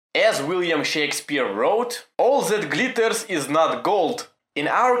As William Shakespeare wrote, all that glitters is not gold. In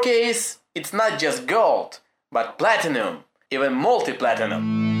our case, it's not just gold, but platinum, even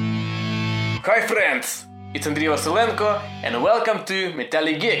multi-platinum. Hi friends, it's Andriy Vasilenko and welcome to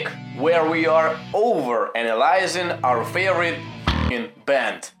Metallic Geek, where we are over-analyzing our favorite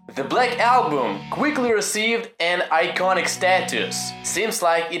band. The Black Album quickly received an iconic status. Seems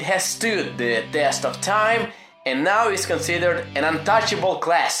like it has stood the test of time and now is considered an untouchable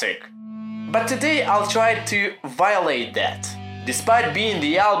classic. But today I'll try to violate that. Despite being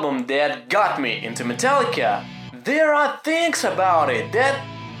the album that got me into Metallica, there are things about it that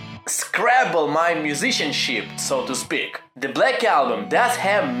scrabble my musicianship, so to speak. The Black Album does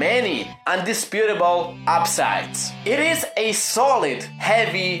have many undisputable upsides. It is a solid,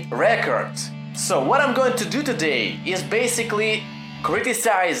 heavy record. So what I'm going to do today is basically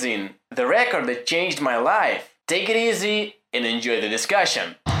criticizing the record that changed my life. Take it easy and enjoy the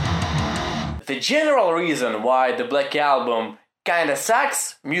discussion. The general reason why the Black Album kinda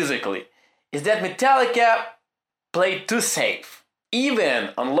sucks musically is that Metallica played too safe.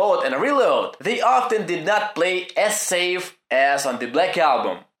 Even on Load and Reload, they often did not play as safe as on the Black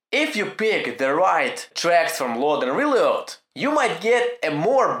Album. If you pick the right tracks from Load and Reload, you might get a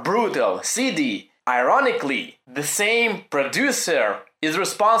more brutal CD. Ironically, the same producer is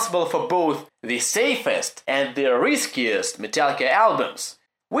responsible for both the safest and the riskiest Metallica albums.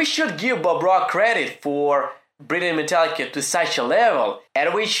 We should give Bob Rock credit for bringing Metallica to such a level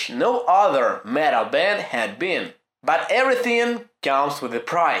at which no other metal band had been. But everything comes with a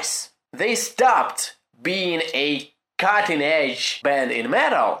price. They stopped being a cutting-edge band in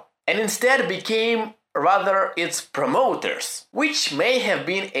metal and instead became rather its promoters, which may have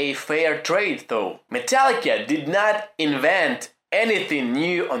been a fair trade though. Metallica did not invent anything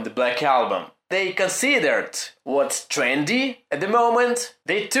new on the Black Album. They considered what's trendy at the moment,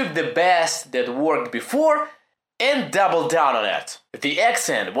 they took the best that worked before and doubled down on it. The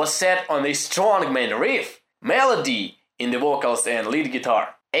accent was set on a strong main riff, melody in the vocals and lead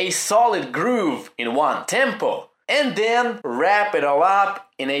guitar, a solid groove in one tempo, and then wrap it all up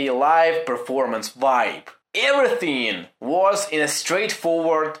in a live performance vibe. Everything was in a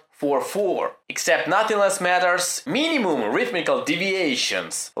straightforward 4/4, except Nothing Less Matters, minimum rhythmical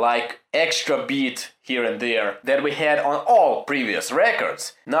deviations like extra beat here and there that we had on all previous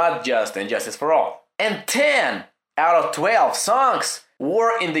records, not just And Justice for All. And 10 out of 12 songs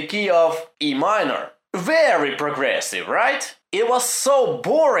were in the key of E minor. Very progressive, right? It was so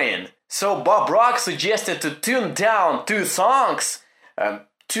boring, so Bob Rock suggested to tune down 2 songs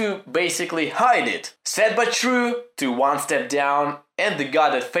to basically hide it. Sad but true to One Step Down and The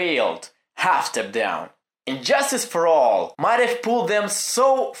God That Failed, Half Step Down. And Justice for All might have pulled them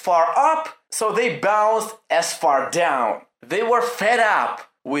so far up, so they bounced as far down. They were fed up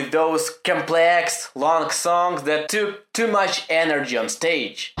with those complex, long songs that took too much energy on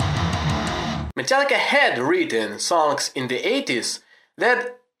stage. Metallica had written songs in the 80s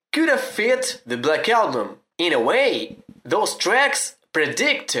that could have fit the Black Album. In a way, those tracks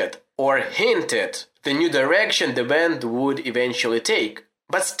predicted or hinted the new direction the band would eventually take.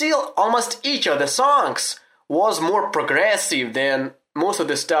 But still, almost each of the songs was more progressive than most of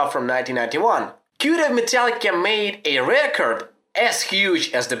the stuff from 1991. Could have Metallica made a record as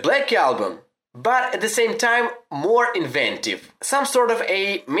huge as the Black Album, but at the same time more inventive? Some sort of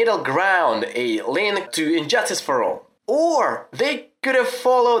a middle ground, a link to Injustice for All. Or they could have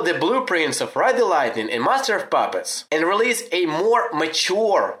followed the blueprints of Ride the Lightning and Master of Puppets and release a more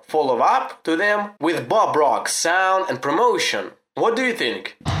mature follow-up to them with Bob Rock's sound and promotion. What do you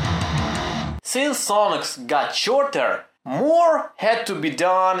think? Since songs got shorter, more had to be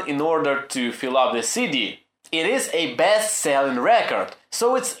done in order to fill up the CD. It is a best-selling record,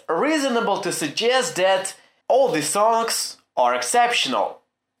 so it's reasonable to suggest that all the songs are exceptional,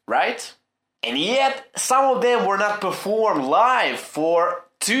 right? And yet, some of them were not performed live for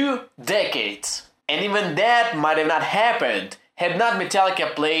 2 decades. And even that might have not happened had not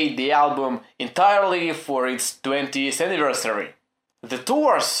Metallica played the album entirely for its 20th anniversary. The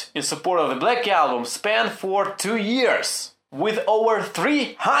tours in support of the Black Album spanned for 2 years, with over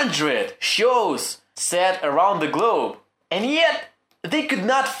 300 shows set around the globe. And yet, they could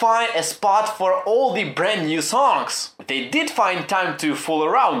not find a spot for all the brand new songs. They did find time to fool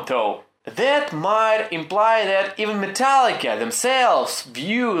around though. That might imply that even Metallica themselves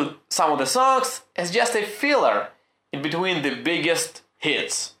viewed some of the songs as just a filler in between the biggest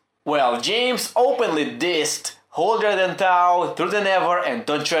hits. Well, James openly dissed Holier Than Thou, Truth Than Ever and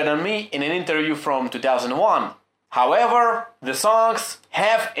Don't Tread On Me in an interview from 2001. However, the songs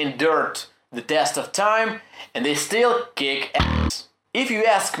have endured the test of time and they still kick ass. If you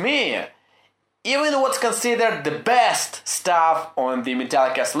ask me, even what's considered the best stuff on the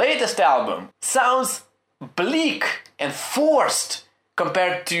Metallica's latest album sounds bleak and forced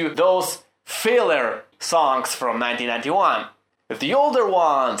compared to those filler songs from 1991. The older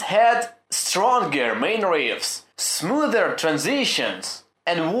ones had stronger main riffs, smoother transitions,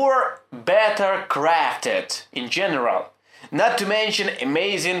 and were better crafted in general, not to mention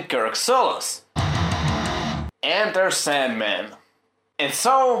amazing Kirk solos. Enter Sandman. And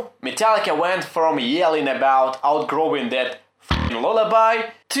so, Metallica went from yelling about outgrowing that f***ing lullaby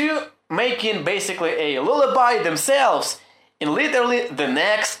to making basically a lullaby themselves in literally the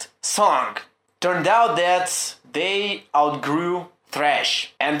next song. Turned out that they outgrew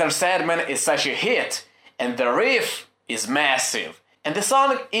thrash. Enter Sandman is such a hit, and the riff is massive, and the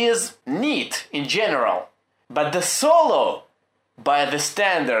song is neat in general. But the solo, by the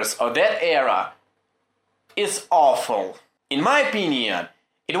standards of that era, is awful. In my opinion,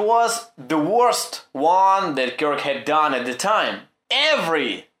 it was the worst one that Kirk had done at the time.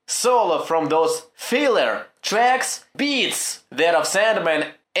 Every solo from those filler tracks beats that of Sandman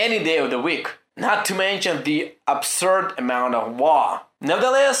any day of the week, not to mention the absurd amount of wah.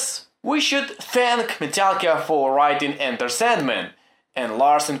 Nevertheless, we should thank Metallica for writing Enter Sandman, and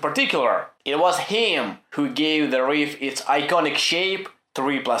Lars in particular. It was him who gave the riff its iconic shape,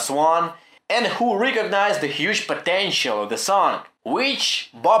 3+1, and who recognized the huge potential of the song, which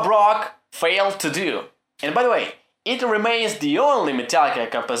Bob Rock failed to do. And by the way, it remains the only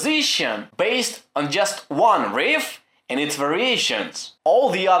Metallica composition based on just one riff and its variations. All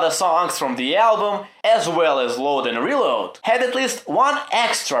the other songs from the album, as well as Load and Reload, had at least one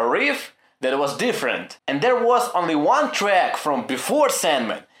extra riff that was different. And there was only one track from before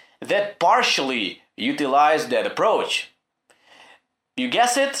Sandman that partially utilized that approach. You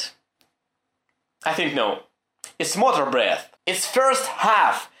guess it? I think no. It's Motor Breath. Its first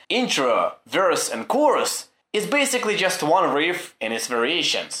half, intro, verse and chorus, is basically just one riff and its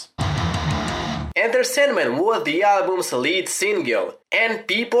variations. Enter Sandman was the album's lead single, and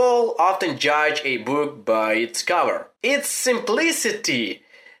people often judge a book by its cover. Its simplicity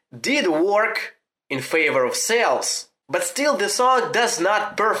did work in favor of sales, but still the song does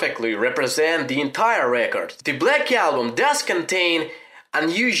not perfectly represent the entire record. The Black Album does contain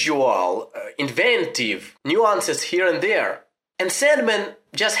unusual, inventive nuances here and there, and Sandman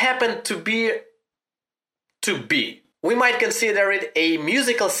just happened to be. We might consider it a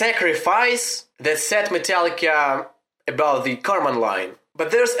musical sacrifice that set Metallica above the Carman line.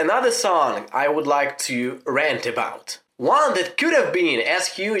 But there's another song I would like to rant about. One that could have been as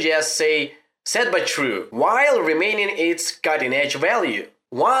huge as, say, Sad But True, while remaining its cutting-edge value.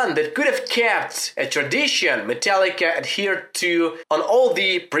 One that could have kept a tradition Metallica adhered to on all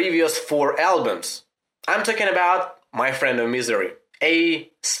the previous 4 albums. I'm talking about My Friend of Misery,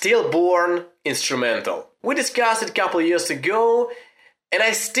 a stillborn instrumental. We discussed it a couple years ago, and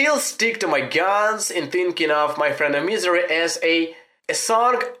I still stick to my guns in thinking of My Friend of Misery as a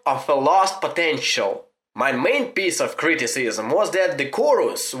song of a lost potential. My main piece of criticism was that the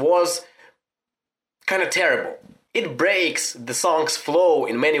chorus was kinda terrible. It breaks the song's flow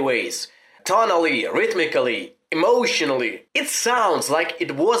in many ways. Tonally, rhythmically, emotionally. It sounds like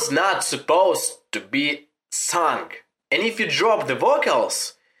it was not supposed to be sung. And if you drop the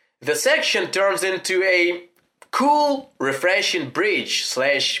vocals, the section turns into a cool, refreshing bridge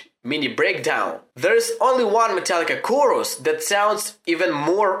 / mini breakdown. There's only one Metallica chorus that sounds even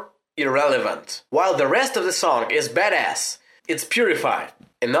more irrelevant. While the rest of the song is badass, it's purified.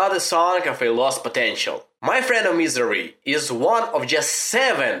 Another song of a lost potential. My Friend of Misery is one of just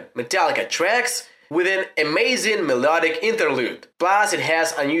 7 Metallica tracks with an amazing melodic interlude. Plus it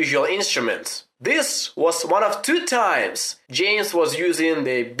has unusual instruments. This was one of 2 times James was using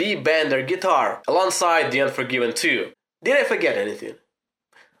the B-Bender guitar alongside The Unforgiven 2. Did I forget anything?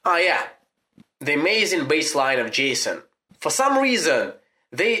 Ah yeah, the amazing bass line of Jason. For some reason,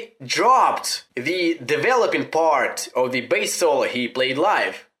 they dropped the developing part of the bass solo he played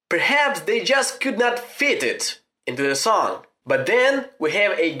live. Perhaps they just could not fit it into the song. But then we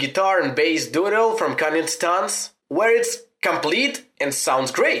have a guitar and bass duel from Cunning Stunts, where it's complete and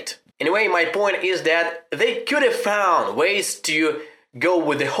sounds great. Anyway, my point is that they could have found ways to go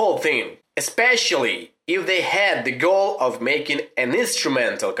with the whole thing, especially if they had the goal of making an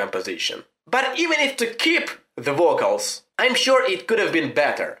instrumental composition. But even if to keep the vocals, I'm sure it could have been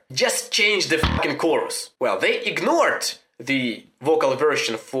better. Just change the fucking chorus. Well, they ignored the vocal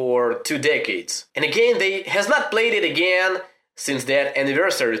version for 2 decades. And again, they has not played it again since that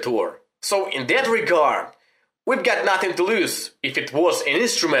anniversary tour. So in that regard, we've got nothing to lose if it was an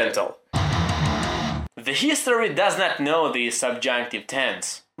instrumental. The history does not know the subjunctive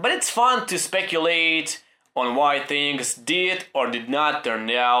tense, but it's fun to speculate on why things did or did not turn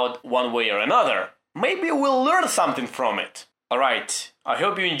out one way or another. Maybe we'll learn something from it. Alright, I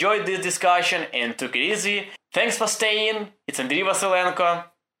hope you enjoyed this discussion and took it easy. Thanks for staying. It's Andriy Vasilenko,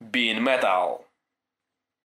 being metal.